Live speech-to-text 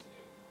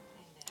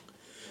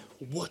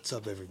What's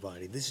up,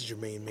 everybody? This is your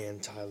main man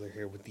Tyler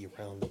here with the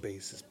Around the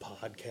Bases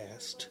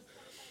podcast.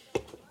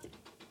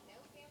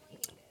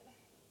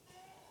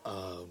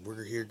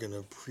 We're here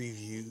gonna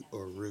preview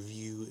or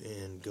review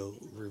and go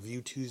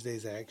review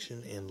Tuesday's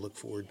action and look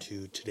forward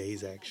to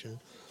today's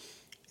action.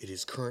 It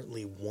is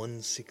currently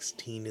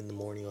 1:16 in the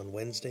morning on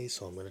Wednesday,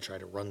 so I'm gonna try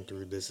to run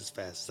through this as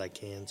fast as I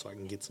can so I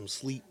can get some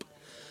sleep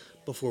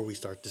before we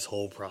start this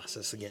whole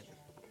process again.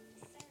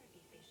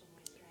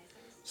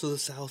 So the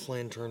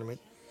Southland tournament.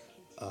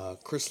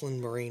 Chrislyn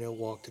Moreno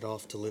walked it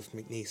off to lift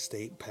McNeese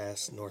State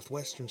past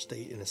Northwestern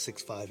State in a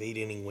 6-5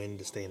 8-inning win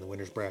to stay in the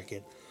winner's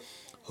bracket.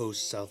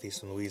 Host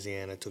Southeastern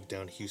Louisiana took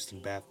down Houston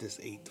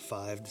Baptist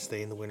 8-5 to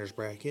stay in the winner's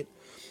bracket.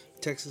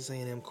 Texas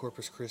A&M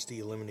Corpus Christi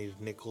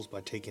eliminated Nichols by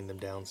taking them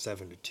down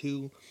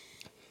 7-2.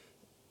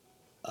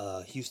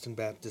 Houston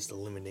Baptist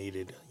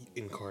eliminated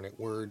Incarnate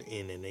Word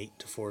in an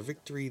 8-4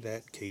 victory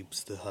that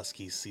keeps the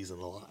Huskies season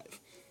alive.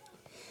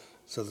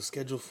 So the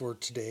schedule for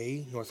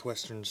today: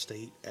 Northwestern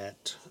State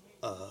at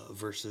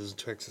versus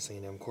Texas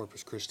A&M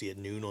Corpus Christi at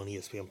noon on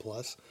ESPN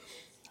Plus.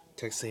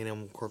 Texas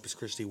A&M Corpus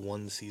Christi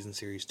won the season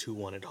series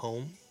 2-1 at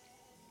home.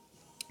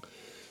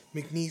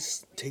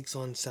 McNeese takes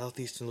on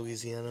Southeastern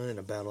Louisiana in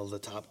a battle of the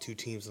top two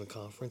teams in the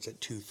conference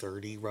at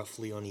 2:30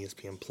 roughly on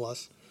ESPN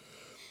Plus.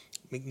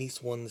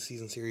 McNeese won the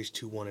season series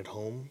 2-1 at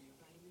home,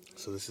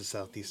 so this is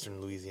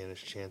Southeastern Louisiana's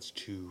chance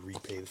to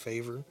repay the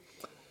favor.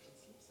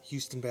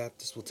 Houston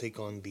Baptist will take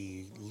on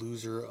the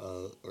loser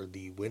or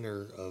the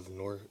winner of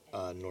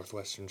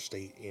Northwestern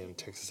State and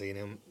Texas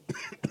A&M.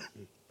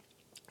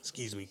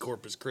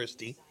 Corpus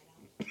Christi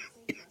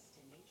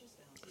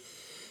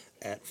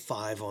at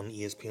 5 on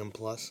ESPN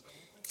Plus.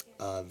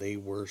 They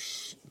were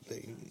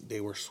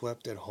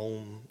swept at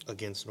home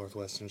against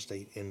Northwestern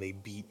State, and they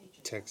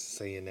beat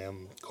Texas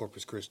A&M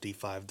Corpus Christi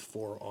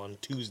 5-4 on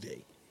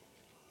Tuesday.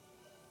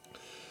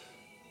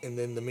 And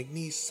then the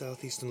McNeese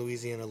Southeastern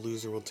Louisiana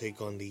loser will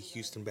take on the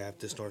Houston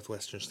Baptist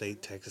Northwestern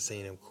State Texas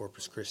A&M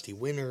Corpus Christi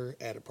winner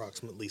at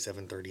approximately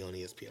 7:30 on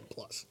ESPN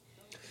Plus.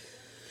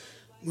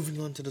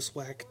 Moving on to the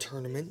SWAC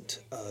tournament,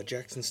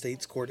 Jackson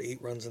State scored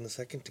 8 runs in the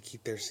second to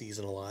keep their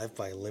season alive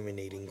by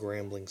eliminating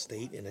Grambling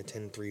State in a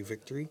 10-3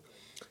 victory.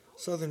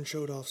 Southern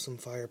showed off some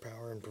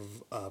firepower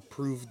and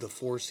proved the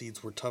 4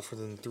 seeds were tougher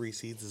than the 3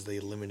 seeds as they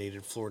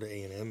eliminated Florida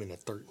A&M in a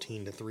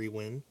 13-3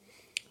 win.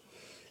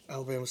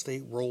 Alabama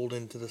State rolled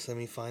into the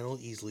semifinal,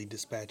 easily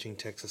dispatching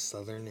Texas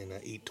Southern in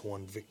an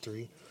 8-1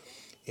 victory.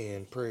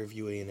 And Prairie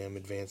View A&M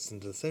advanced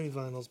into the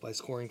semifinals by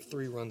scoring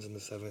 3 runs in the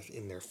 7th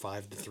in their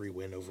 5-3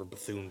 win over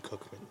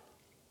Bethune-Cookman.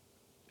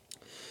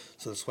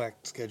 So the SWAC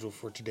schedule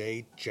for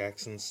today: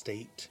 Jackson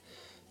State,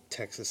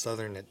 Texas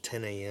Southern at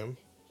 10 a.m.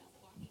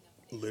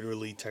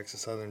 Literally,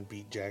 Texas Southern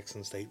beat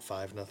Jackson State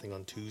 5-0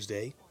 on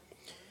Tuesday.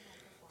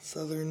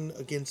 Southern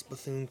against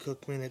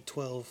Bethune-Cookman at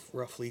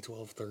roughly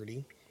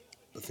 12:30.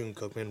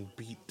 Bethune-Cookman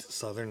beat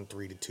Southern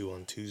 3-2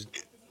 on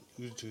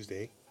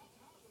Tuesday.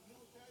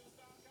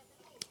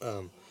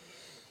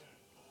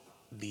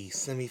 The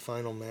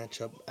semifinal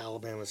matchup,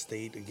 Alabama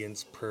State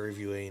against Prairie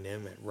View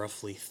A&M at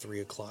roughly 3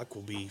 o'clock,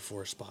 will be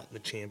for a spot in the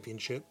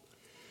championship.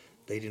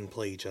 They didn't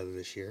play each other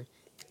this year.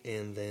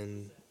 And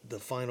then the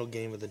final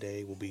game of the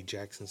day will be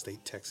Jackson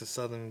State Texas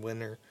Southern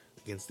winner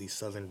against the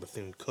Southern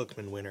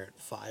Bethune-Cookman winner at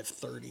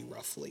 5:30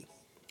 roughly.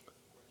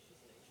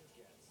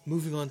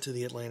 Moving on to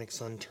the Atlantic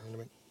Sun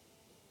tournament.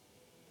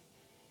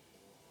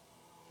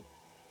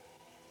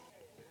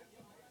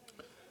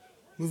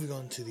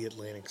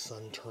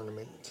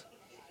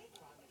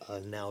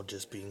 Now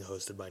just being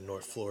hosted by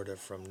North Florida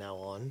from now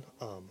on.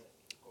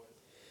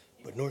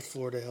 But North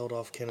Florida held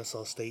off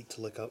Kennesaw State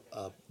to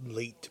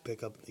late to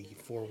pick up the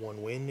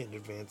 4-1 win and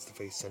advance to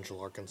face Central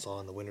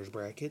Arkansas in the winner's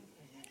bracket.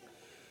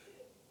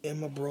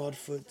 Emma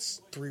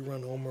Broadfoot's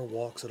 3-run homer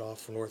walks it off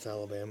for North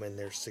Alabama in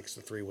their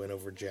 6-3 win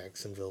over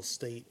Jacksonville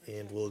State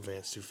and will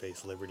advance to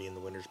face Liberty in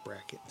the winner's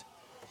bracket.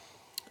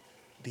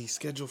 The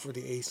schedule for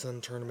the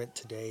ASUN tournament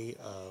today,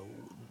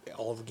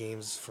 all the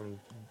games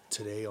from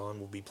today on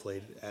will be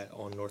played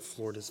on North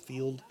Florida's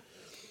field.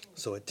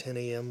 So at 10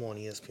 a.m. on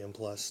ESPN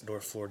Plus,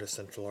 North Florida,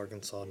 Central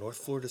Arkansas. North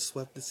Florida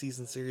swept the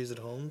season series at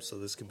home, so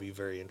this could be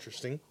very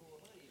interesting.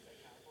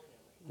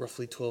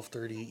 Roughly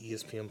 12:30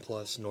 ESPN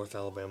Plus, North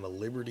Alabama,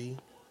 Liberty.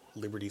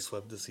 Liberty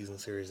swept the season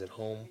series at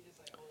home.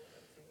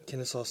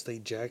 Kennesaw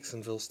State,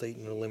 Jacksonville State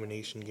in an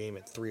elimination game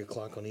at 3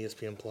 o'clock on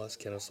ESPN Plus.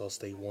 Kennesaw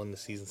State won the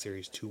season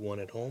series 2-1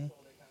 at home.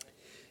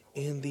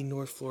 And the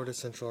North Florida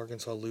Central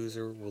Arkansas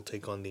loser will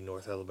take on the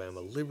North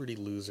Alabama Liberty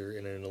loser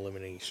in an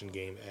elimination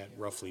game at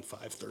roughly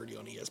 5:30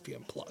 on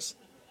ESPN Plus.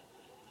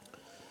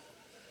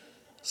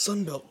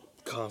 Sunbelt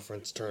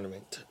Conference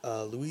Tournament.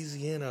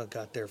 Louisiana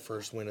got their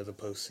first win of the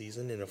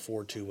postseason in a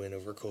 4-2 win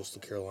over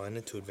Coastal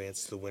Carolina to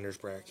advance to the winner's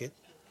bracket.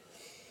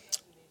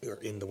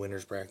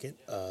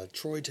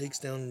 Troy takes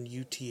down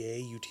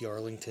UT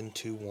Arlington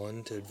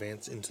 2-1 to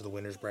advance into the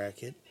winner's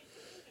bracket.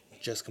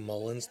 Jessica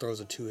Mullins throws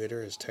a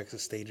 2-hitter as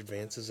Texas State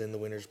advances in the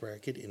winner's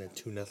bracket in a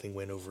 2-0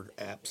 win over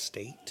App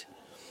State.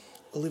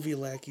 Olivia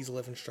Lackey's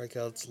 11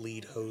 strikeouts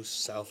lead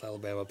host South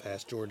Alabama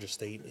past Georgia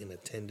State in a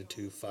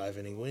 10-2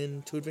 5-inning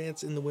win to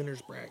advance in the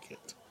winner's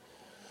bracket.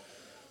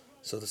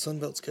 So the Sun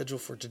Belt schedule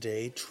for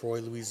today: Troy,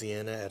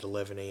 Louisiana at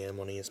 11 a.m.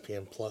 on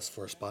ESPN Plus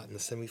for a spot in the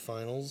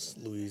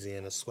semifinals.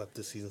 Louisiana swept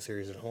the season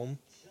series at home.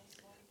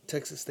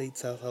 Texas State,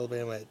 South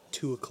Alabama at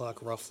 2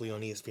 o'clock roughly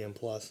on ESPN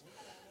Plus.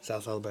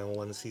 South Alabama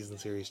won the season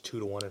series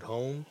 2-1 at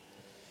home.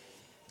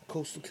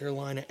 Coastal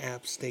Carolina,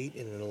 App State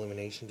in an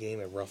elimination game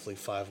at roughly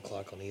 5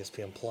 o'clock on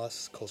ESPN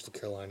Plus. Coastal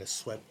Carolina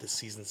swept the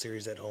season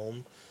series at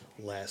home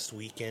last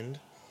weekend.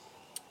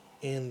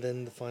 And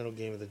then the final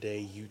game of the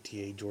day,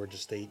 UTA, Georgia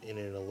State in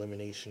an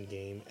elimination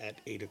game at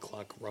 8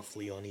 o'clock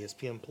roughly on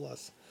ESPN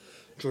Plus.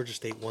 Georgia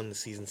State won the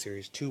season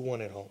series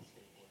 2-1 at home.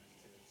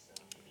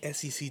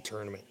 SEC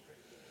Tournament.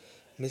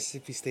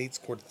 Mississippi State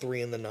scored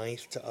 3 in the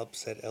ninth to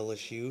upset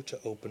LSU to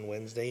open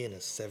Wednesday in a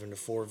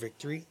 7-4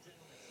 victory.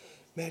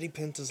 Maddie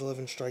Penta's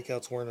 11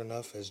 strikeouts weren't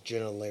enough as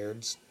Jenna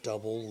Laird's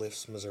double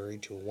lifts Missouri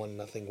to a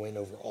 1-0 win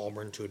over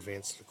Auburn to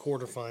advance to the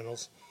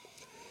quarterfinals.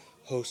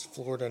 Host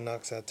Florida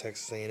knocks out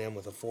Texas A&M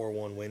with a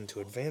 4-1 win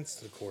to advance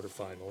to the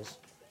quarterfinals.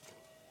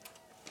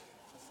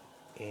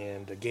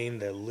 And a game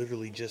that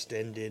literally just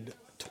ended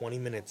 20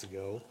 minutes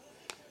ago,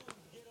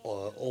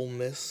 Ole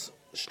Miss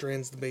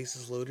strands the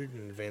bases loaded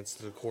and advances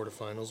to the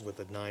quarterfinals with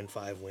a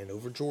 9-5 win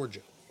over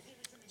Georgia.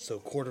 So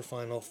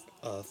quarterfinal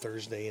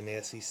Thursday in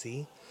the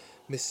SEC.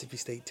 Mississippi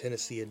State,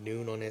 Tennessee at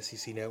noon on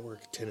SEC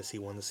Network. Tennessee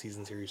won the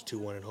season series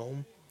 2-1 at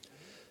home.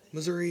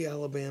 Missouri,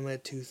 Alabama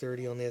at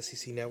 2:30 on the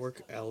SEC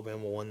Network.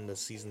 Alabama won the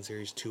season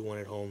series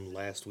 2-1 at home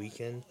last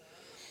weekend.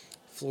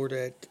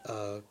 Florida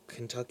at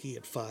Kentucky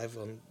at 5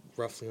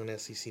 roughly on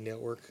SEC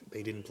Network.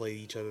 They didn't play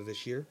each other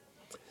this year.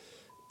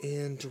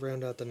 And to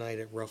round out the night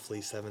at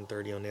roughly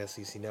 7:30 on the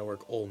SEC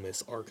Network, Ole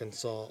Miss,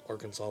 Arkansas.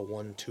 Arkansas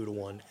won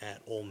 2-1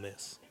 at Ole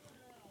Miss.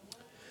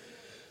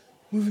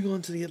 Moving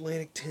on to the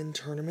Atlantic 10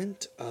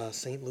 tournament,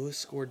 St. Louis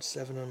scored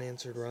 7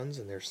 unanswered runs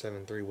in their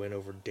 7-3 win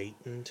over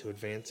Dayton to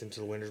advance into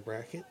the winner's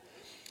bracket.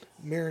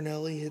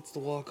 Marinelli hits the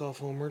walk-off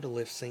homer to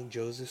lift St.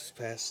 Joseph's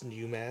past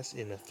UMass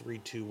in a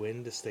 3-2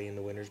 win to stay in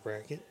the winner's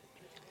bracket.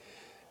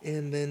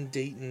 And then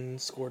Dayton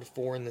scored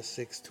 4 in the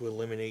 6th to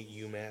eliminate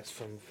UMass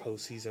from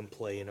postseason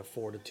play in a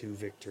 4-2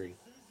 victory.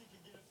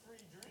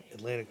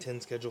 Atlantic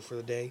 10 schedule for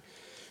the day: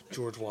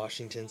 George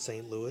Washington,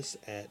 St. Louis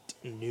at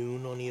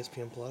noon on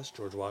ESPN Plus.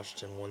 George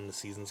Washington won the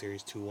season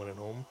series 2-1 at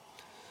home.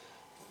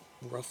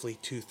 Roughly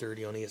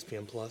 2:30 on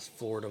ESPN Plus.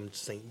 Fordham,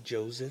 St.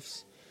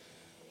 Joseph's.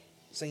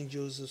 St.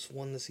 Joseph's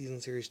won the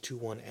season series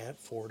 2-1 at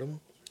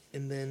Fordham.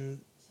 And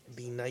then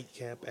the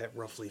nightcap at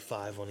roughly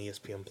 5 on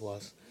ESPN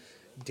Plus.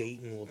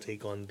 Dayton will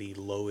take on the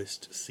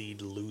lowest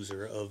seed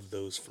loser of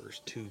those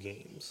first 2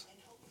 games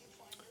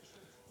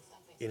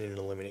in an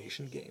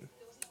elimination game.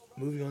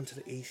 Moving on to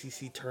the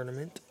ACC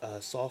tournament,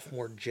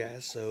 sophomore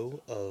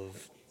Jasso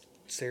of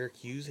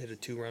Syracuse hit a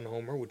 2-run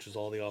homer, which was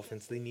all the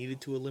offense they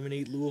needed to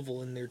eliminate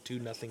Louisville in their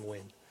 2-0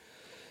 win.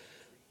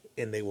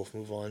 And they will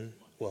move on.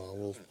 Well,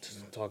 we'll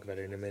talk about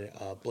it in a minute.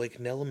 Blake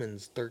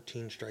Nelliman's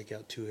 13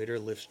 strikeout 2-hitter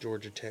lifts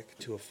Georgia Tech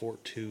to a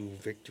 4-2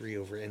 victory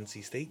over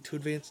NC State to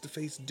advance to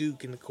face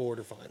Duke in the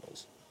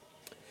quarterfinals.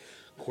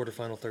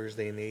 Quarterfinal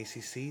Thursday in the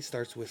ACC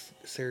starts with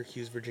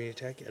Syracuse, Virginia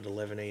Tech at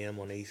 11 a.m.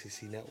 on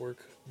ACC Network.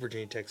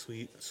 Virginia Tech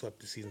swept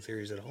the season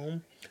series at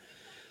home.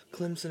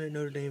 Clemson at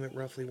Notre Dame at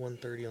roughly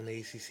 1:30 on the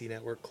ACC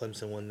Network.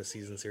 Clemson won the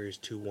season series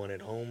 2-1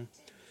 at home.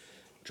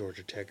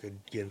 Georgia Tech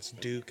against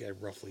Duke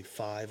at roughly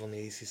 5 on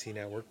the ACC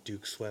Network.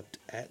 Duke swept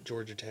at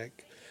Georgia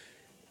Tech.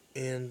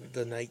 And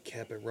the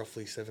nightcap at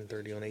roughly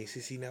 7:30 on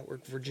ACC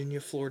Network.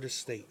 Virginia, Florida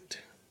State.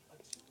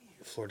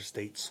 Florida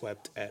State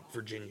swept at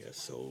Virginia,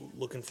 so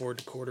looking forward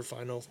to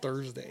quarterfinal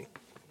Thursday.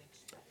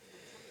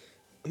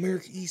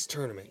 America East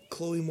Tournament.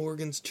 Chloe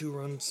Morgan's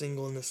 2-run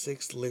single in the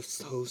 6th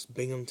lifts host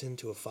Binghamton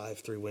to a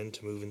 5-3 win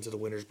to move into the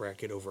winner's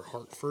bracket over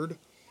Hartford.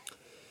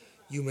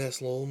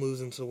 UMass Lowell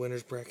moves into the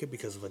winner's bracket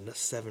because of a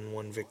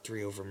 7-1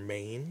 victory over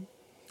Maine.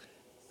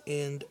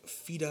 And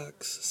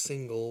Fedok's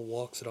single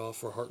walks it off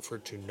for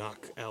Hartford to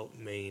knock out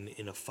Maine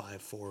in a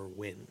 5-4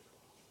 win.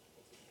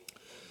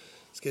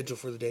 Schedule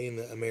for the day in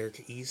the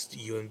America East: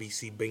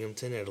 UMBC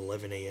Binghamton at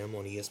 11 a.m.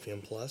 on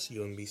ESPN+.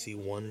 UMBC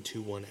won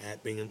 2-1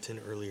 at Binghamton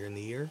earlier in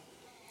the year.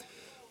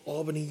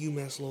 Albany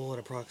UMass Lowell at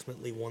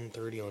approximately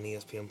 1:30 on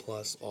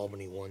ESPN+.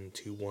 Albany won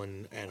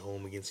 2-1 at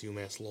home against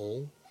UMass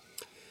Lowell.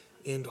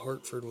 And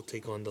Hartford will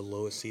take on the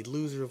lowest seed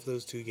loser of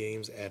those 2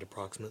 games at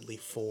approximately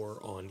 4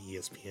 on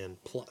ESPN+.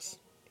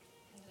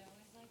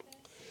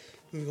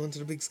 Moving on to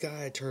the Big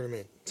Sky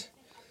Tournament.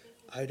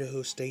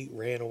 Idaho State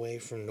ran away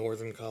from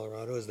Northern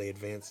Colorado as they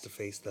advanced to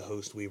face the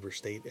host Weber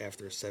State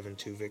after a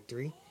 7-2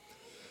 victory.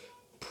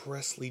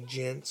 Presley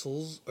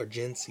Jency's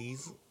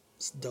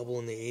double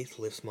in the 8th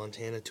lifts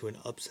Montana to an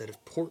upset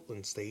of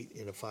Portland State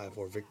in a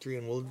 5-4 victory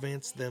and will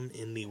advance them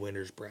in the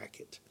winner's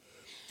bracket.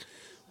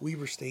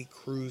 Weber State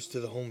cruised to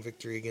the home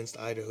victory against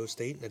Idaho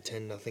State in a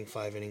 10-0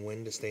 5-inning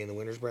win to stay in the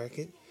winner's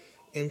bracket.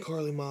 And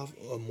Carly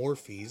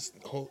Morphy's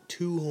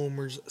 2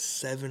 homers,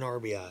 7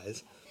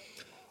 RBIs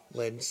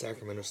led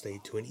Sacramento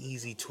State to an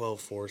easy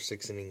 12-4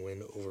 six-inning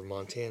win over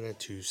Montana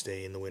to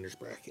stay in the winner's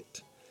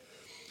bracket.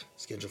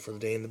 Scheduled for the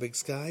day in the Big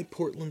Sky,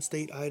 Portland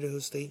State, Idaho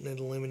State in an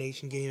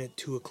elimination game at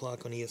 2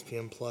 o'clock on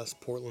ESPN+.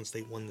 Portland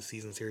State won the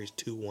season series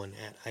 2-1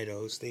 at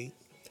Idaho State.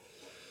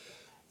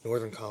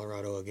 Northern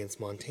Colorado against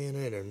Montana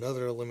in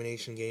another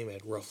elimination game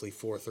at roughly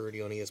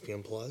 4:30 on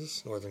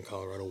ESPN+. Northern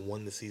Colorado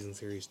won the season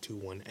series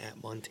 2-1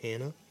 at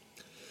Montana.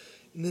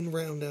 And then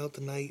round out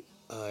the night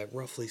at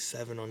roughly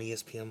 7 on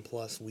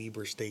ESPN+,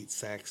 Weber State,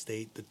 Sac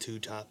State, the two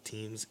top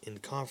teams in the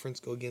conference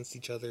go against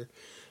each other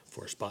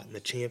for a spot in the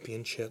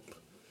championship.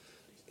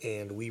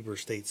 And Weber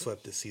State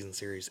swept the season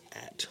series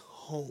at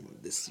home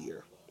this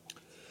year.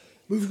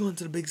 Moving on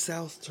to the Big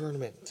South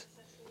tournament.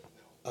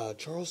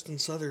 Charleston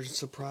Southern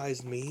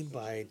surprised me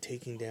by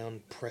taking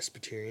down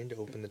Presbyterian to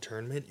open the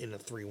tournament in a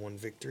 3-1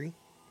 victory.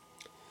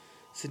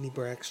 Sidney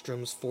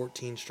Brackstrom's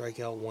 14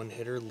 strikeout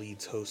one-hitter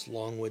leads host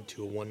Longwood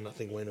to a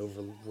 1-0 win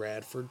over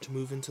Radford to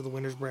move into the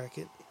winner's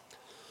bracket.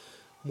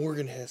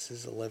 Morgan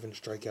Hess's 11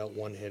 strikeout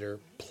one-hitter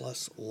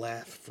plus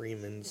Lath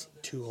Freeman's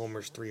 2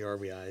 homers, 3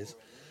 RBIs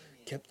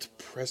kept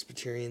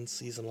Presbyterian's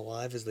season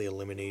alive as they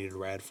eliminated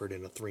Radford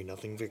in a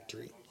 3-0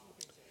 victory.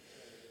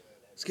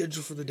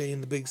 Scheduled for the day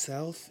in the Big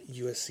South,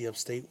 USC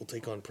Upstate will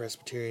take on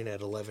Presbyterian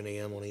at 11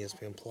 a.m. on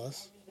ESPN+.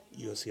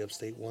 USC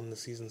Upstate won the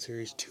season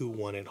series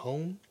 2-1 at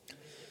home.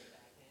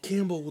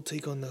 Campbell will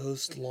take on the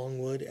host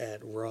Longwood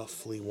at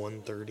roughly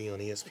 1:30 on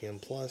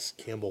ESPN+.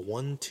 Campbell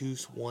won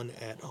 2-1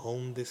 at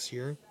home this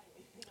year.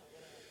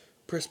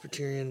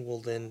 Presbyterian will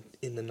then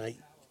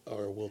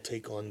will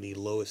take on the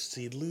lowest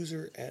seed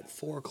loser at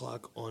 4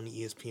 o'clock on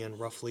ESPN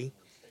roughly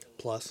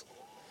plus.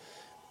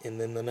 And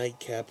then the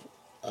nightcap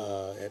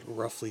at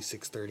roughly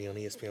 6:30 on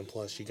ESPN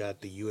Plus, you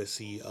got the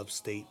USC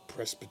Upstate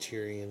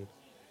Presbyterian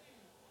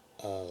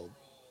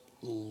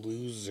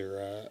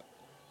loser,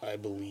 I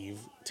believe.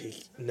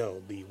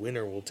 The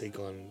winner will take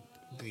on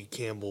the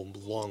Campbell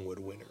Longwood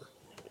winner.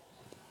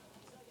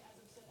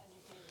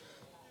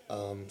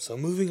 So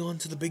moving on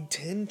to the Big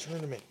Ten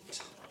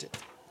tournament.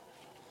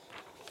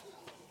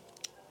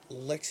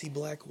 Lexi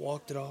Black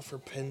walked it off for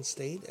Penn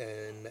State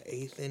in the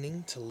 8th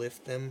inning to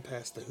lift them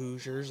past the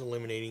Hoosiers,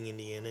 eliminating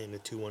Indiana in a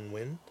 2-1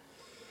 win.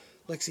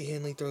 Lexi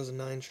Hanley throws a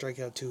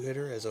 9-strikeout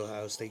two-hitter as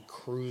Ohio State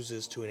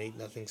cruises to an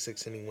 8-0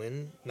 6-inning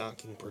win,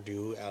 knocking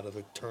Purdue out of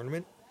the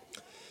tournament.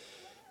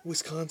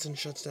 Wisconsin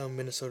shuts down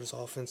Minnesota's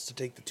offense to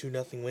take the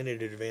 2-0 win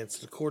and advance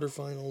to the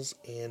quarterfinals,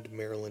 and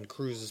Maryland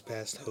cruises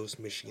past host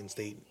Michigan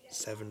State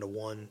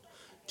 7-1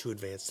 to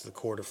advance to the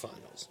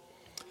quarterfinals.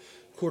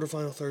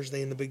 Quarterfinal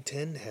Thursday in the Big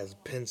Ten has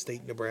Penn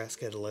State,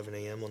 Nebraska at 11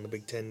 a.m. on the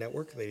Big Ten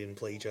Network. They didn't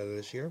play each other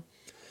this year.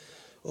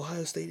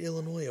 Ohio State,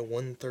 Illinois at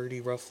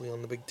 1:30 roughly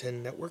on the Big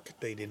Ten Network.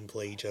 They didn't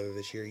play each other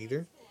this year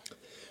either.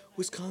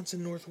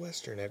 Wisconsin,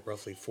 Northwestern at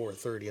roughly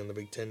 4:30 on the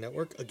Big Ten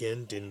Network.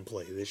 Again, didn't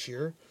play this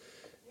year.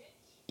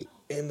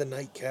 And the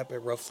nightcap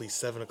at roughly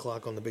 7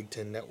 o'clock on the Big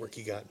Ten Network,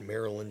 you got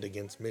Maryland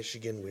against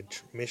Michigan,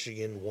 which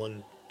Michigan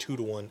won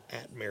 2-1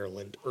 at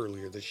Maryland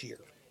earlier this year.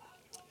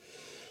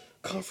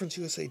 Conference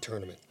USA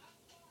Tournament.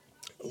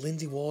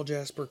 Lindsey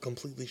Walljasper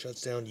completely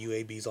shuts down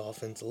UAB's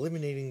offense,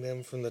 eliminating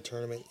them from the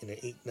tournament in an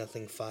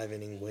 8-0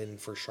 5-inning win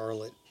for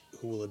Charlotte,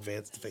 who will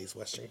advance to face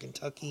Western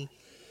Kentucky.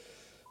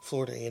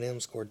 Florida A&M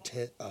scored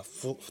 10.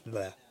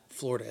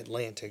 Florida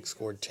Atlantic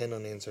scored 10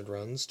 unanswered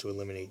runs to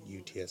eliminate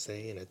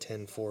UTSA in a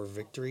 10-4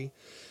 victory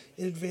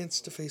and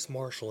advanced to face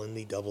Marshall in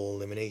the double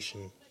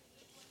elimination.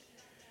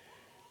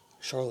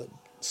 Charlotte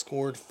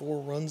scored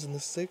 4 runs in the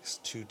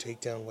 6th to take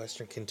down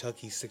Western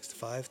Kentucky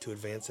 6-5 to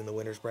advance in the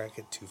winner's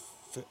bracket to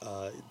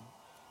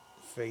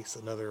face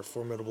another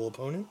formidable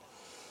opponent.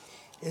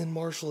 And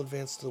Marshall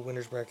advanced to the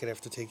winner's bracket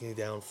after taking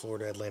down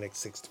Florida Atlantic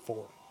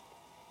 6-4.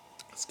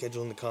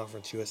 Scheduled in the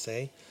Conference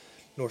USA,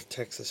 North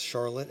Texas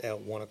Charlotte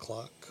at 1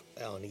 o'clock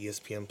on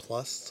ESPN+.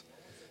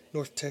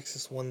 North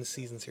Texas won the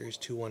season series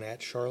 2-1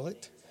 at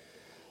Charlotte.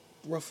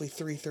 Roughly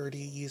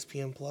 3:30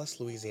 ESPN+,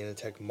 Louisiana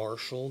Tech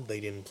Marshall. They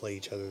didn't play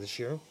each other this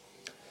year.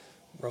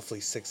 Roughly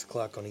 6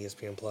 o'clock on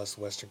ESPN+,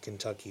 Western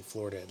Kentucky,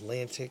 Florida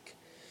Atlantic.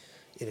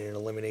 In an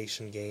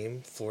elimination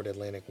game, Florida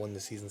Atlantic won the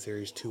season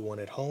series 2-1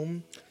 at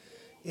home.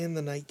 And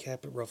the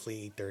nightcap at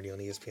roughly 8:30 on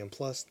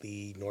ESPN+,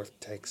 the North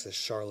Texas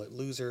Charlotte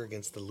loser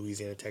against the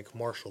Louisiana Tech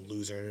Marshall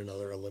loser in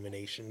another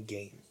elimination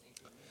game.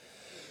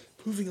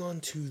 Moving on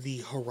to the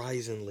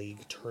Horizon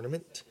League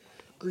tournament.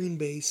 Green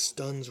Bay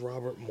stuns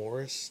Robert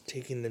Morris,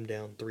 taking them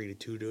down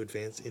 3-2 to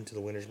advance into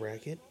the winner's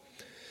bracket.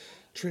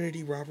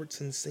 Trinity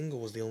Robertson's single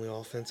was the only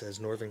offense as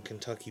Northern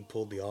Kentucky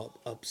pulled the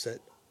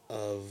upset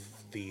of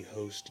the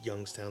host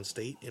Youngstown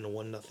State in a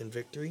 1-0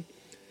 victory.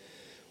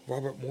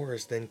 Robert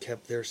Morris then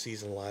kept their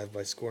season alive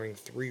by scoring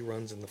 3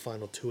 runs in the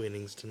final 2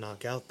 innings to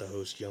knock out the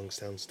host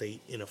Youngstown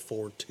State in a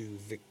 4-2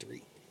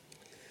 victory.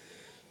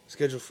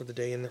 Scheduled for the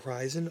day in the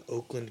Horizon,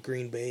 Oakland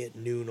Green Bay at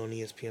noon on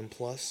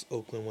ESPN+.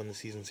 Oakland won the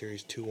season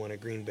series 2-1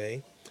 at Green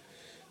Bay.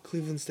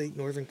 Cleveland State,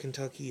 Northern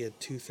Kentucky at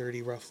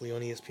 2:30 roughly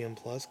on ESPN+.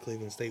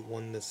 Cleveland State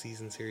won the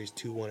season series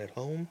 2-1 at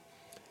home.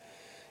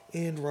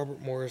 And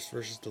Robert Morris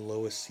versus the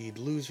lowest seed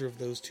loser of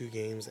those two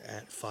games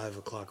at 5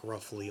 o'clock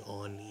roughly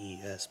on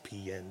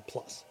ESPN+.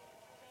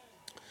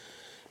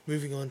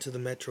 Moving on to the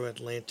Metro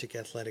Atlantic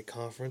Athletic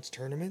Conference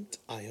tournament,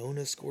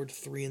 Iona scored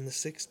 3 in the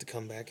 6th to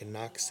come back and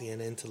knock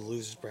Siena into the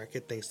loser's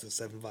bracket thanks to the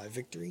 7-5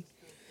 victory.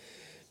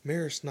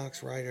 Marist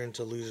knocks Rider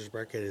into the loser's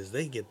bracket as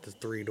they get the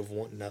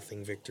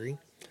 3-0 victory.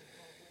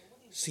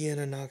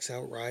 Siena knocks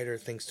out Rider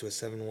thanks to a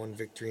 7-1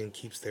 victory and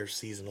keeps their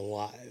season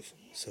alive.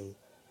 So,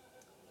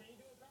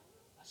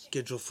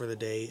 schedule for the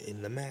day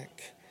in the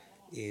MAC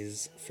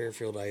is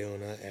Fairfield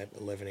Iona at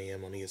 11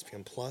 a.m. on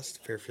ESPN+.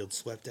 Fairfield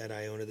swept at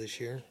Iona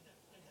this year,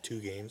 2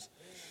 games.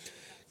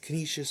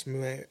 Canisius,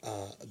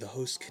 the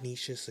host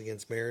Canisius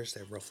against Marist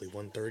at roughly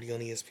 1:30 on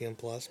ESPN+.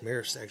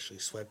 Marist actually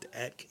swept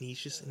at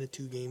Canisius in a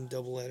 2-game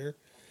doubleheader.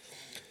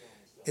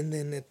 And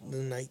then at the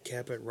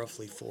nightcap at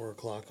roughly 4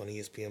 o'clock on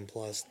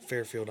ESPN+,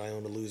 Fairfield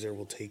Iona loser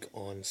will take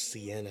on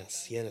Siena.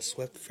 Siena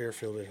swept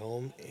Fairfield at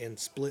home and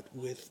split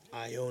with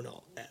Iona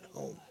at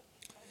home.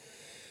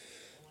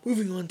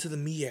 Moving on to the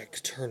MEAC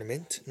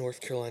tournament,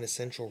 North Carolina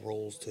Central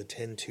rolls to a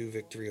 10-2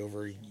 victory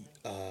over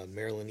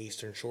Maryland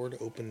Eastern Shore to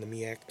open the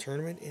MEAC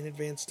tournament and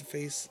advance to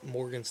face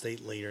Morgan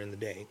State later in the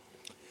day.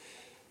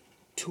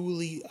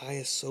 Thule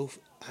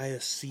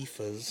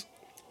Iasifa's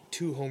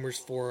 2 homers,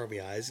 4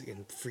 RBIs,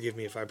 and forgive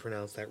me if I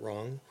pronounce that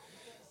wrong,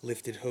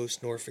 lifted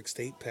host Norfolk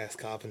State past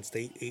Coppin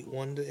State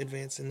 8-1 to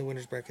advance in the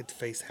winner's bracket to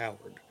face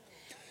Howard.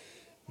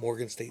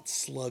 Morgan State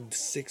slugged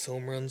 6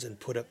 home runs and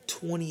put up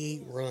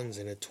 28 runs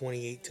in a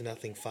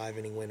 28-0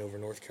 5-inning win over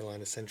North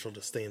Carolina Central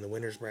to stay in the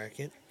winner's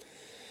bracket.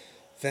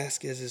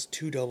 Vasquez's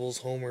 2 doubles,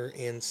 homer,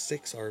 and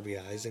 6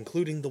 RBIs,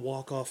 including the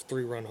walk-off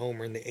 3-run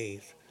homer in the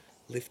 8th,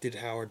 lifted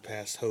Howard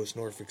past host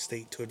Norfolk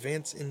State to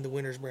advance in the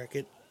winner's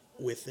bracket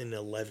with an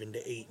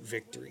 11-8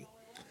 victory.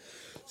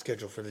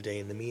 Schedule for the day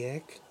in the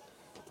MEAC: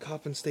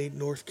 Coppin State,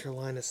 North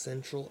Carolina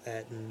Central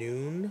at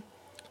noon.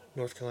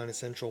 North Carolina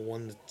Central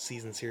won the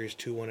season series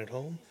 2-1 at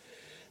home.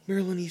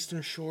 Maryland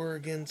Eastern Shore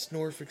against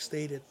Norfolk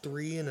State at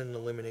 3 in an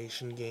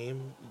elimination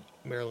game.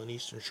 Maryland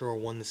Eastern Shore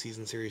won the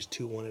season series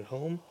 2-1 at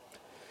home.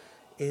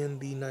 And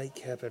the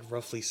nightcap at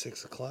roughly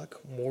 6 o'clock,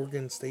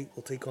 Morgan State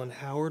will take on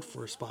Howard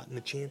for a spot in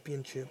the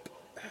championship.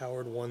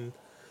 Howard won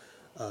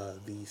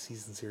the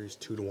season series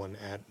 2-1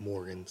 at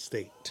Morgan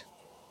State.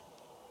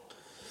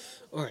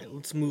 Alright,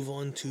 let's move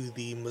on to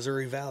the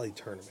Missouri Valley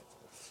tournament.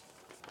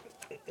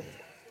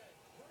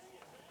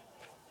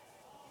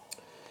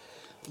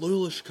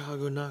 Loyola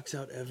Chicago knocks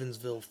out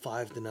Evansville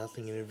 5-0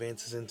 and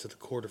advances into the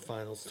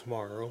quarterfinals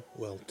tomorrow.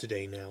 Well,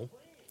 today now.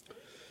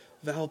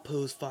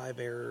 Valpo's 5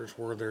 errors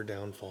were their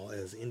downfall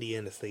as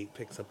Indiana State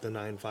picks up the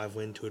 9-5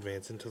 win to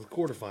advance into the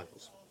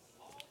quarterfinals.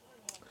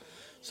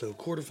 So,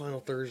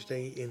 quarterfinal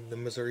Thursday in the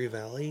Missouri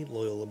Valley,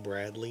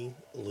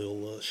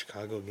 Loyola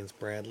Chicago against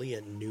Bradley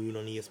at noon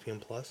on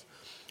ESPN+.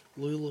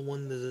 Loyola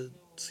won the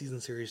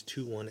season series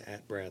 2-1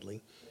 at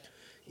Bradley.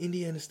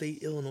 Indiana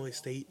State, Illinois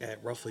State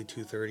at roughly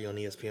 2:30 on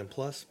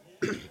ESPN+.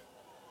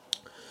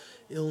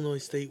 Illinois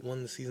State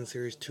won the season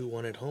series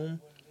 2-1 at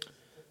home.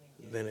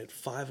 Then at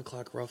 5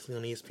 o'clock roughly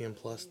on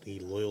ESPN+, the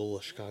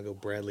Loyola Chicago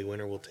Bradley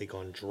winner will take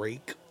on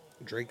Drake.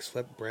 Drake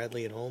swept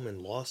Bradley at home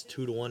and lost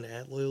 2-1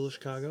 at Loyola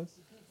Chicago.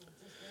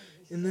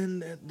 And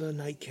then at the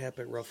nightcap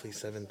at roughly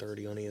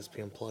 7:30 on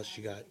ESPN+,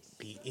 you got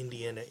the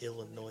Indiana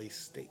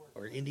State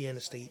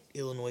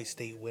Illinois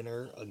State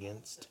winner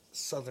against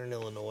Southern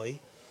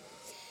Illinois.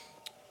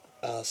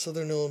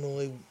 Southern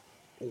Illinois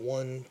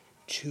won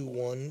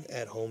 2-1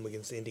 at home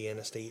against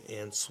Indiana State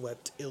and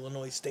swept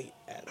Illinois State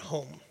at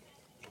home.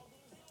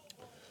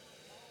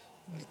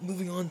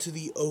 Moving on to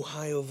the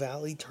Ohio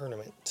Valley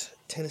tournament.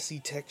 Tennessee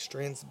Tech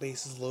strands the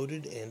bases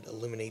loaded and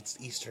eliminates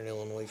Eastern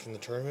Illinois from the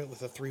tournament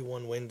with a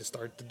 3-1 win to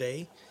start the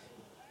day.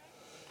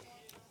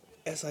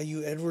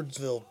 SIU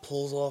Edwardsville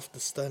pulls off the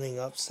stunning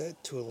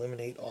upset to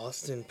eliminate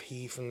Austin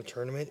Peay from the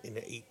tournament in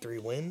an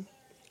 8-3 win.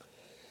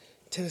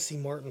 Tennessee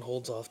Martin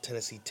holds off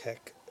Tennessee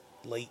Tech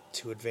late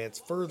to advance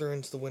further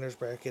into the winner's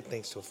bracket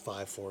thanks to a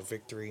 5-4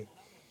 victory.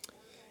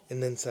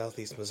 And then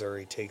Southeast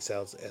Missouri takes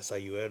out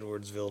SIU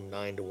Edwardsville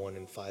 9-1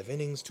 in 5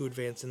 innings to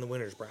advance in the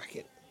winner's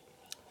bracket.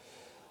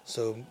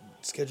 So,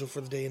 schedule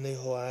for the day in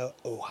the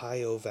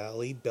Ohio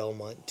Valley,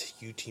 Belmont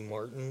UT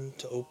Martin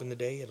to open the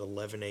day at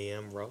 11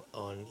 a.m.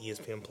 on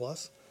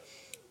ESPN+.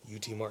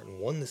 UT Martin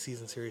won the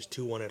season series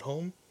 2-1 at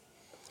home.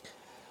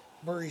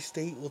 Murray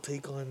State will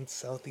take on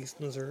Southeast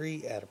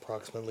Missouri at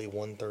approximately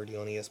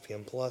 1:30 on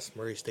ESPN+.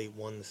 Murray State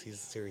won the season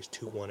series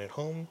 2-1 at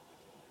home.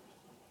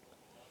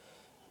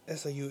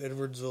 SIU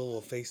Edwardsville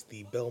will face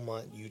the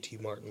Belmont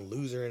UT Martin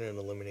loser in an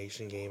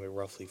elimination game at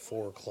roughly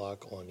 4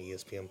 o'clock on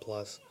ESPN+.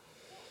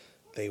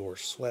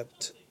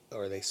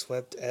 They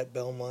swept at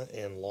Belmont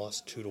and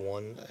lost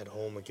 2-1 at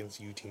home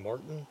against UT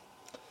Martin.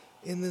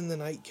 And then the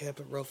nightcap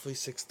at roughly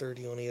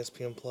 6:30 on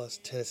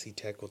ESPN+, Tennessee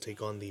Tech will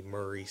take on the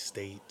Murray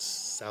State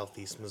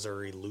Southeast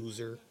Missouri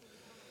loser.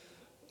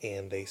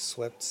 And they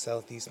swept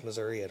Southeast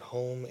Missouri at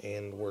home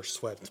and were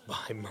swept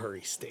by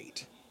Murray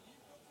State.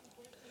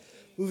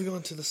 Moving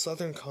on to the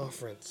Southern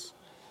Conference.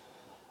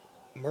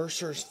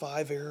 Mercer's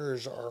 5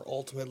 errors are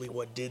ultimately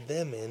what did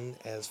them in,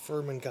 as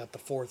Furman got the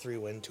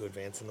 4-3 win to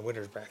advance in the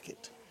winner's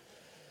bracket.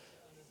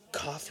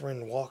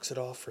 Cothran walks it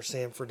off for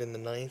Samford in the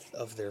ninth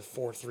of their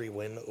 4-3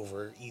 win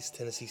over East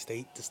Tennessee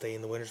State to stay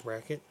in the winner's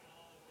bracket.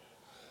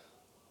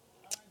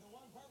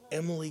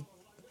 Emily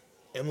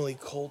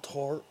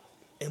Coltharp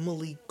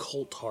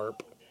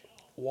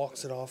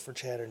walks it off for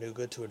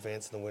Chattanooga to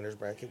advance in the winner's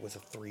bracket with a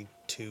 3-2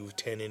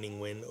 10-inning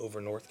win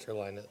over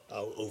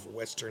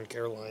Western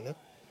Carolina.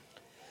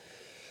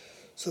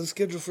 So the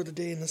schedule for the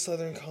day in the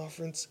Southern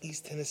Conference: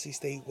 East Tennessee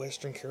State,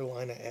 Western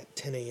Carolina at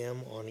 10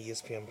 a.m. on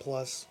ESPN+.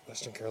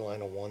 Western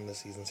Carolina won the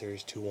season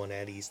series 2-1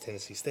 at East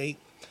Tennessee State.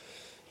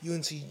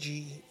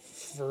 UNCG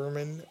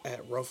Furman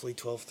at roughly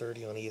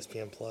 12:30 on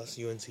ESPN+.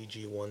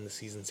 UNCG won the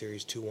season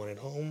series 2-1 at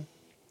home.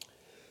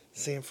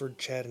 Samford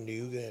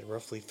Chattanooga at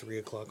roughly 3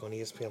 o'clock on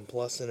ESPN+,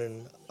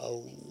 and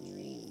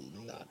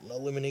not an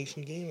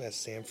elimination game, as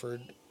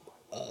Samford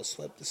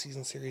swept the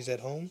season series at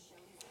home.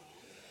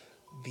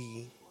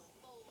 The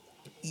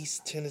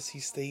East Tennessee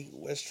State,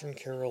 Western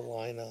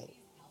Carolina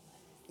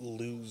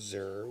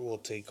loser will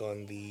take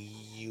on the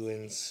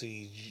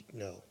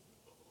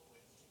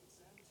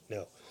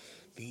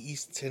The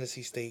East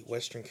Tennessee State,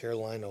 Western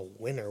Carolina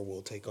winner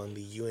will take on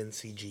the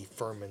UNCG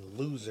Furman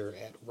loser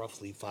at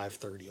roughly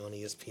 5:30 on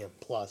ESPN+.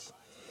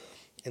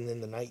 And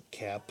then the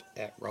nightcap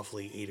at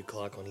roughly 8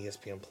 o'clock on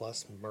ESPN+,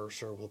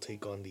 Mercer will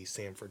take on the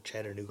Samford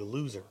Chattanooga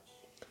loser.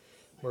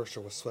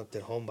 Mercer was swept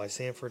at home by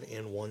Samford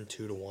and won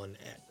 2-1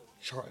 at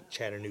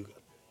Chattanooga.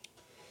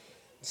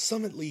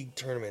 Summit League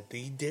Tournament.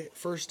 The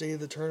first day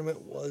of the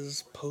tournament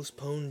was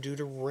postponed due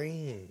to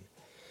rain.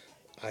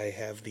 I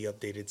have the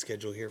updated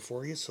schedule here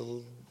for you.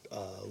 So,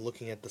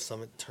 looking at the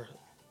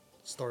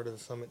start of the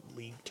Summit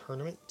League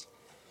Tournament,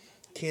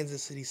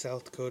 Kansas City,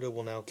 South Dakota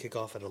will now kick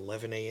off at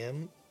 11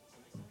 a.m.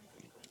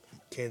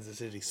 Kansas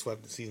City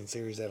swept the season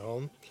series at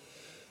home.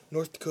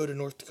 North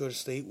Dakota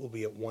State will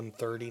be at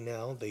 1:30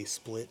 now. They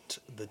split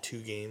the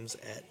two games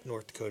at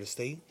North Dakota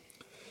State.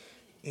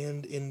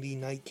 And in the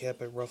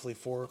nightcap at roughly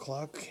 4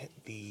 o'clock,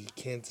 the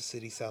Kansas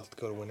City, South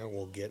Dakota winner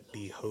will get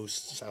the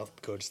host South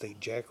Dakota State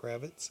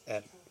Jackrabbits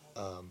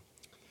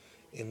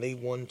and they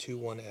won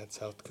 2-1 at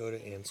South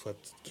Dakota and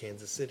swept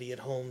Kansas City at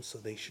home, so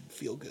they should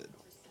feel good.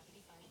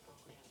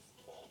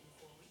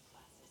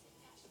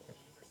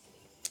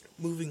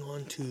 Moving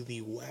on to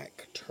the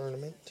WAC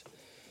tournament,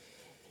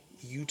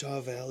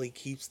 Utah Valley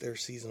keeps their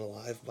season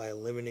alive by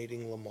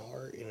eliminating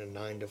Lamar in a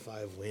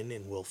 9-5 win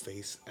and will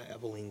face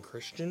Abilene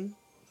Christian.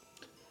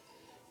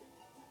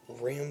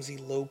 Ramsey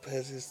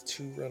Lopez's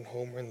 2-run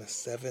homer in the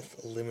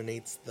 7th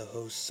eliminates the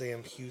host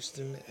Sam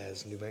Houston,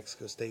 as New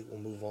Mexico State will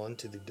move on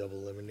to the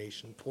double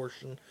elimination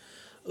portion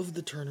of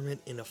the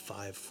tournament in a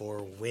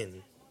 5-4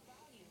 win.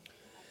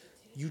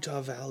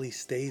 Utah Valley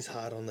stays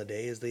hot on the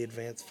day as they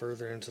advance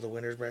further into the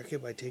winner's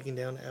bracket by taking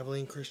down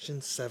Abilene Christian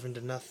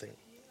 7-0.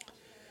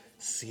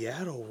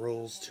 Seattle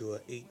rolls to a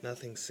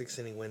 8-0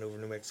 6-inning win over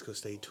New Mexico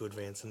State to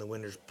advance in the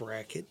winner's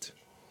bracket.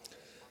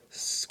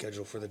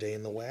 Schedule for the day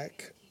in the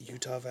WAC: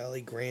 Utah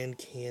Valley Grand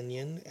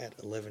Canyon at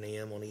 11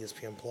 a.m. on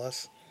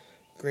ESPN+.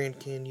 Grand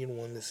Canyon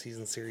won the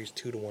season series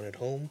 2-1 at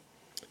home.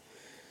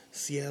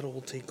 Seattle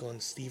will take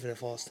on Stephen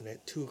F. Austin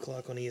at 2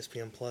 o'clock on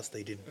ESPN+.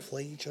 They didn't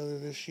play each other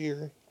this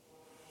year.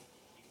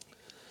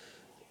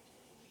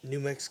 New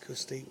Mexico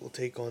State will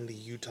take on the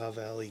Utah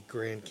Valley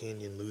Grand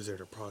Canyon loser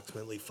at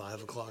approximately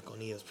 5 o'clock on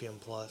ESPN+.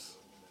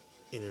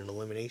 In an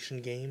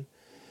elimination game,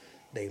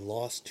 they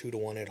lost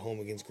 2-1 at home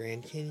against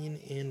Grand Canyon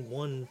and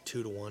won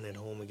 2-1 at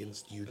home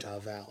against Utah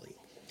Valley.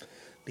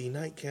 The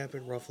nightcap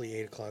at roughly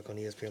 8 o'clock on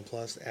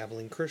ESPN+,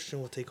 Abilene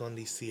Christian will take on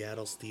the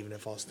Seattle Stephen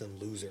F. Austin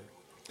loser.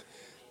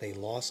 They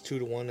lost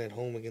 2-1 at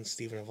home against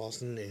Stephen F.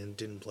 Austin and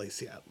didn't play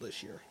Seattle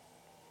this year.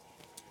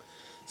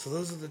 So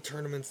those are the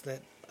tournaments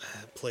that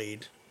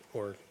played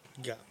or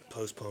got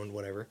postponed,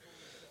 whatever.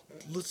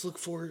 Let's look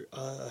forward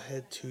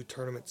ahead to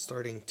tournaments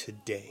starting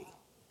today.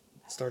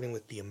 Starting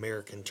with the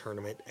American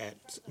tournament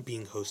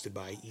being hosted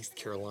by East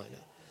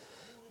Carolina.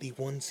 The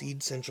 1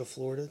 seed Central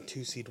Florida,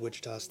 2 seed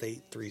Wichita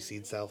State, 3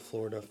 seed South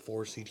Florida,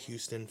 4 seed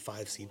Houston,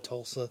 5 seed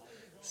Tulsa,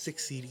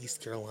 6 seed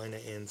East Carolina,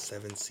 and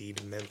 7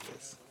 seed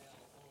Memphis.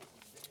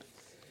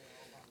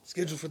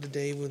 Schedule for the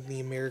day with the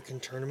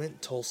American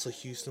tournament: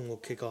 Tulsa-Houston will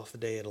kick off the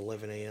day at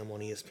 11 a.m. on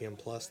ESPN+.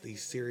 The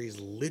series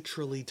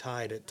literally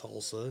tied at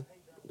Tulsa.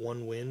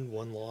 1 win,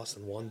 1 loss,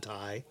 and 1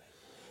 tie.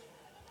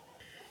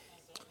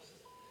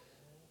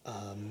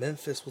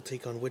 Memphis will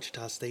take on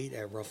Wichita State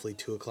at roughly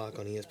 2 o'clock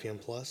on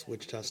ESPN+.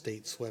 Wichita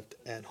State swept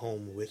at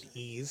home with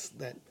ease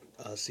that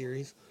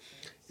series.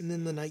 And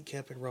then the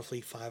nightcap at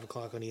roughly 5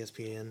 o'clock on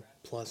ESPN+.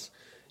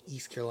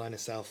 East Carolina,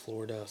 South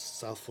Florida.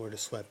 South Florida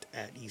swept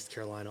at East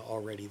Carolina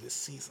already this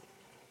season.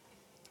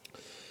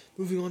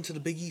 Moving on to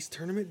the Big East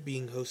tournament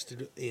being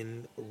hosted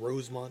in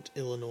Rosemont,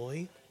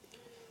 Illinois.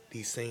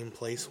 The same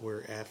place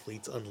where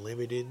Athletes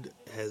Unlimited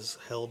has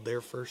held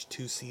their first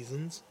 2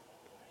 seasons.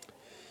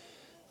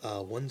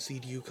 1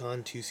 seed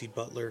UConn, 2 seed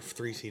Butler,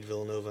 3 seed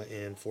Villanova,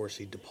 and 4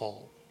 seed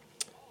DePaul.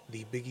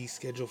 The Big East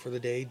schedule for the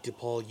day: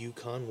 DePaul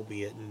UConn will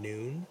be at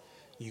noon.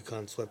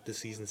 UConn swept the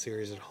season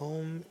series at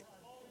home.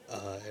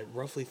 At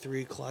roughly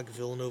 3 o'clock,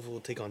 Villanova will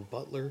take on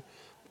Butler.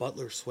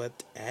 Butler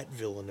swept at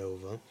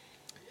Villanova.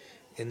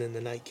 And then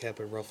the nightcap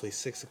at roughly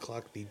 6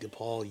 o'clock, the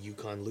DePaul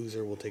UConn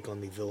loser will take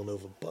on the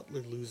Villanova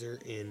Butler loser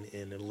in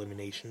an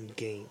elimination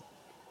game.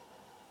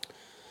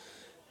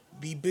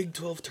 The Big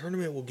 12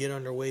 tournament will get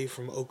underway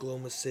from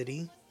Oklahoma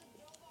City.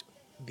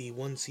 The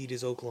 1 seed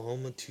is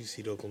Oklahoma, 2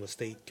 seed Oklahoma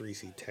State, 3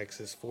 seed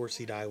Texas, 4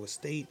 seed Iowa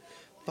State,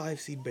 5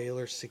 seed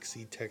Baylor, 6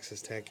 seed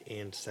Texas Tech,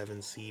 and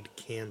 7 seed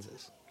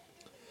Kansas.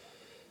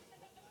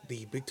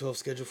 The Big 12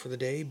 schedule for the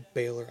day: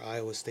 Baylor,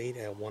 Iowa State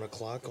at 1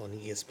 o'clock on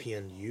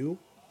ESPNU.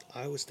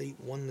 Iowa State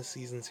won the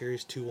season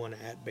series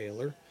 2-1 at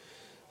Baylor.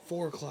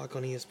 4 o'clock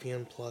on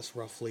ESPN Plus,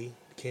 roughly,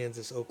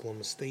 Kansas,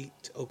 Oklahoma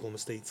State. Oklahoma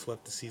State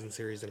swept the season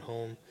series at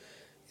home.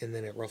 And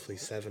then at roughly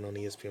 7 on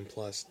ESPN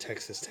Plus,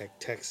 Texas Tech,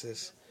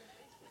 Texas.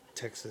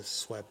 Texas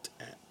swept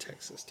at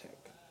Texas Tech.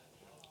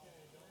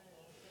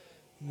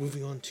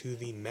 Moving on to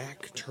the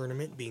MAC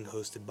tournament being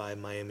hosted by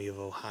Miami of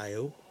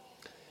Ohio.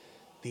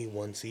 The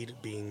 1 seed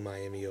being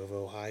Miami of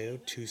Ohio,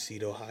 2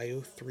 seed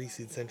Ohio, 3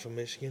 seed Central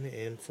Michigan,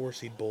 and 4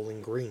 seed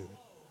Bowling Green.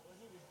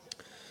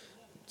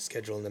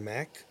 Schedule in the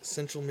MAC: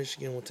 Central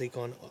Michigan will take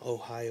on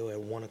Ohio at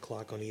 1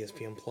 o'clock on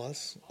ESPN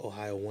Plus.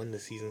 Ohio won the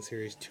season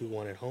series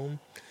 2-1 at home.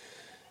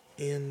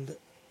 And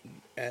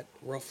at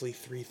roughly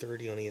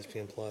 3:30 on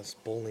ESPN Plus,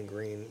 Bowling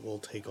Green will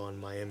take on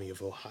Miami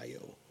of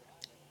Ohio.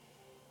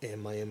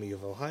 And Miami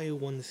of Ohio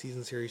won the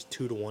season series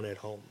 2-1 at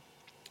home.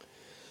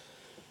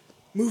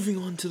 Moving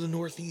on to the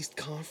Northeast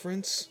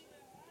Conference,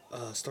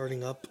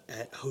 starting up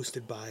at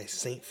hosted by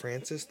St.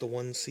 Francis, the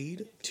 1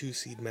 seed, 2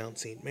 seed Mount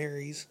St.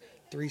 Mary's,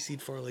 3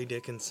 seed Farley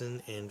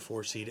Dickinson, and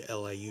 4 seed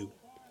LIU.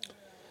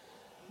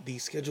 The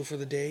schedule for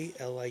the day: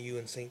 LIU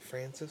and St.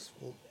 Francis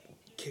will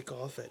kick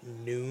off at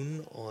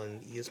noon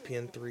on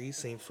ESPN3.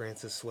 St.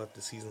 Francis swept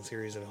the season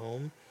series at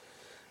home.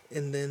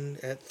 And then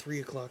at 3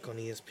 o'clock on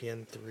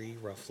ESPN3,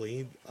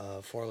 roughly,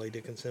 Farley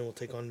Dickinson will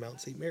take on Mount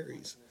St.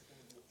 Mary's.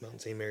 Mount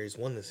St. Mary's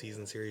won the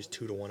season series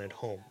 2-1 at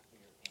home.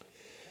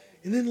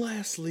 And then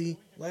lastly,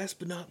 last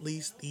but not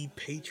least, the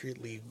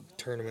Patriot League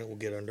tournament will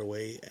get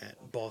underway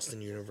at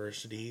Boston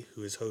University,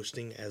 who is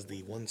hosting as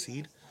the 1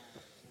 seed.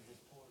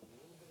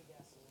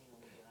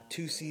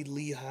 2 seed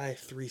Lehigh,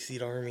 3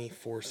 seed Army,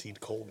 4 seed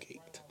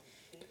Colgate.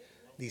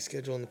 The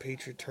schedule in the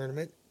Patriot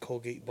tournament: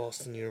 Colgate,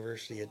 Boston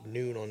University at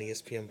noon on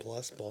ESPN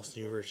Plus.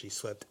 Boston University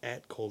swept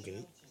at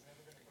Colgate.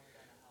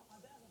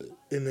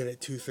 And then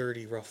at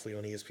 2:30 roughly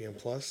on ESPN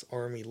Plus,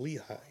 Army,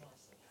 Lehigh.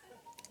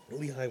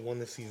 Lehigh won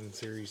the season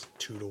series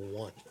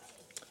 2-1.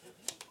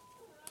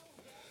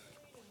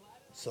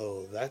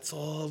 So that's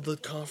all the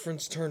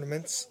conference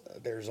tournaments.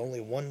 There's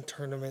only one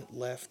tournament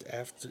left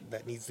after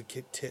that needs to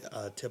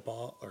tip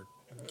off or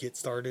get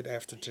started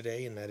after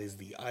today, and that is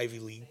the Ivy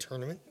League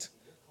tournament,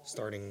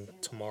 starting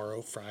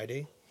tomorrow,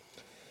 Friday.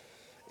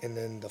 And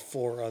then the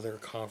 4 other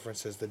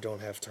conferences that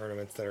don't have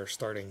tournaments that are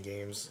starting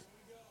games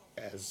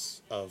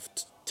as of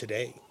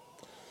today.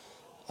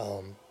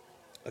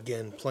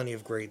 Again, plenty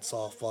of great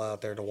softball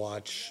out there to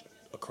watch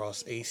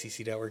across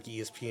ACC Network,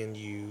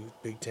 ESPNU,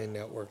 Big Ten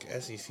Network,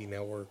 SEC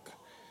Network,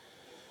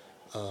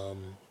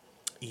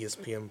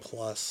 ESPN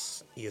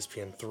Plus,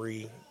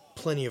 ESPN3.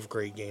 Plenty of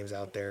great games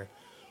out there.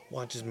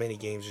 Watch as many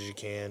games as you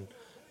can.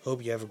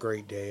 Hope you have a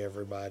great day,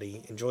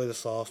 everybody. Enjoy the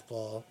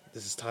softball.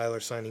 This is Tyler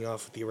signing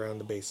off with the Around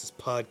the Bases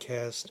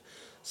podcast.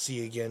 See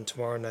you again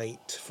tomorrow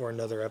night for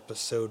another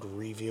episode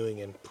reviewing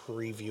and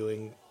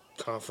previewing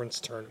conference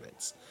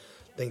tournaments.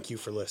 Thank you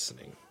for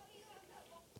listening.